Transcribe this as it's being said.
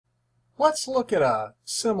Let's look at a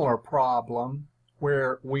similar problem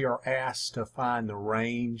where we are asked to find the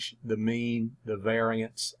range, the mean, the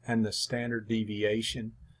variance, and the standard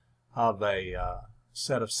deviation of a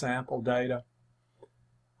set of sample data.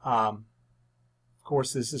 Of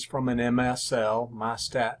course, this is from an MSL,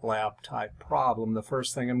 MyStatLab type problem. The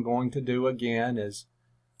first thing I'm going to do again is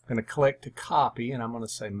I'm going to click to copy, and I'm going to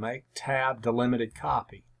say make tab delimited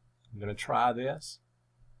copy. I'm going to try this.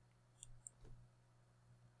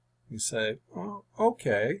 You say, oh,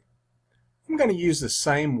 okay. I'm going to use the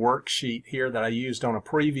same worksheet here that I used on a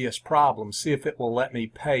previous problem. See if it will let me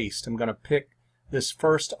paste. I'm going to pick this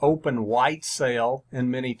first open white cell in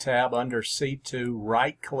Minitab under C2,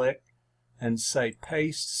 right click, and say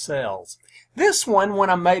paste cells. This one, when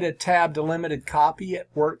I made a tab delimited copy, it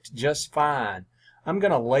worked just fine. I'm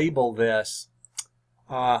going to label this.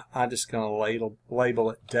 I'm just going to label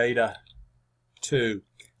it data 2.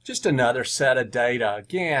 Just another set of data,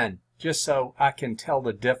 again, just so I can tell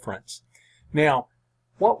the difference. Now,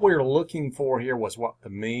 what we're looking for here was what? The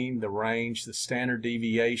mean, the range, the standard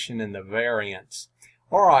deviation, and the variance.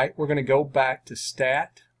 All right, we're going to go back to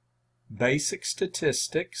Stat, Basic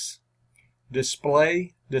Statistics,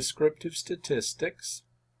 Display Descriptive Statistics.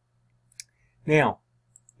 Now,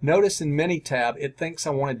 notice in Minitab, it thinks I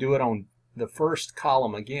want to do it on the first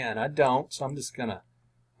column again. I don't, so I'm going to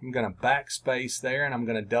backspace there, and I'm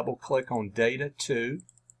going to double click on data 2.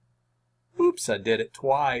 Oops, I did it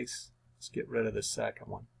twice. Let's get rid of the second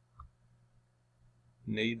one.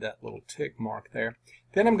 Need that little tick mark there.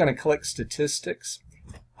 Then I'm going to click statistics.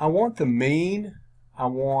 I want the mean. I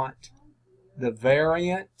want the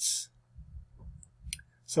variance.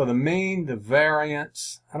 So the mean, the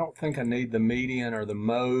variance. I don't think I need the median or the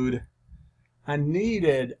mode. I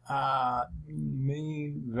needed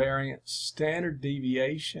mean, variance, standard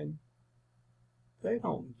deviation. They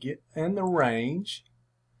don't get, and the range.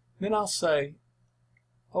 Then I'll say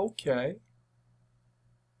OK.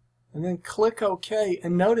 And then click OK.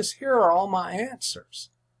 And notice here are all my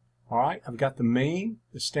answers. All right, I've got the mean,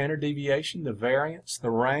 the standard deviation, the variance,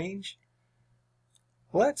 the range.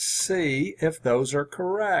 Let's see if those are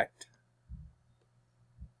correct.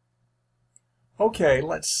 Okay,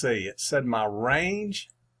 let's see. It said my range,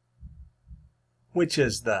 which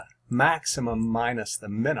is the maximum minus the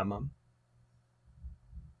minimum.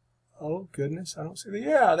 Oh, goodness, I don't see the...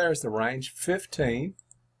 Yeah, there's the range, 15.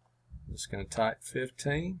 I'm just going to type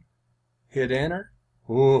 15. Hit enter.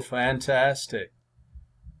 Ooh, fantastic.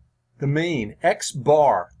 The mean, X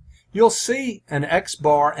bar. You'll see an X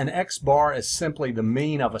bar is simply the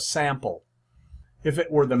mean of a sample. If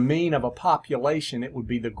it were the mean of a population, it would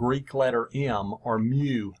be the Greek letter M, or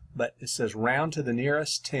mu, but it says round to the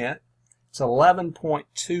nearest tenth. It's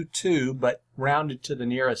 11.22, but rounded to the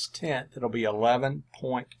nearest tenth, it'll be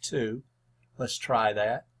 11.2. Let's try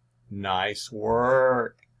that. Nice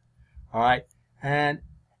work. All right, and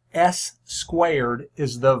S squared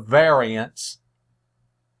is the variance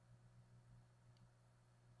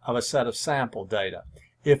of a set of sample data.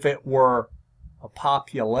 If it were a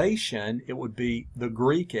population, it would be the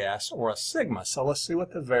Greek S, or a sigma. So let's see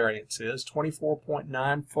what the variance is,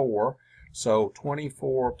 24.94. So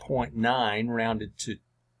 24.9 rounded to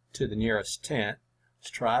the nearest tenth. Let's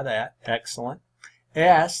try that. Excellent.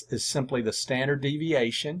 S is simply the standard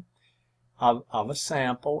deviation of a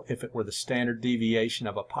sample. If it were the standard deviation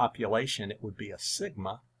of a population, it would be a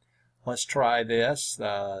sigma. Let's try this.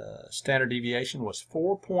 The standard deviation was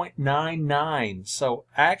 4.99. So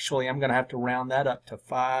actually, I'm going to have to round that up to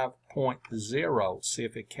 5.0. See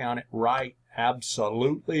if it counted right.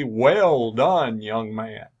 Absolutely well done, young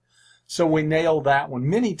man. So we nailed that one.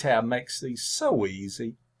 Minitab makes these so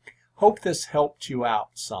easy. Hope this helped you out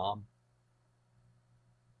some.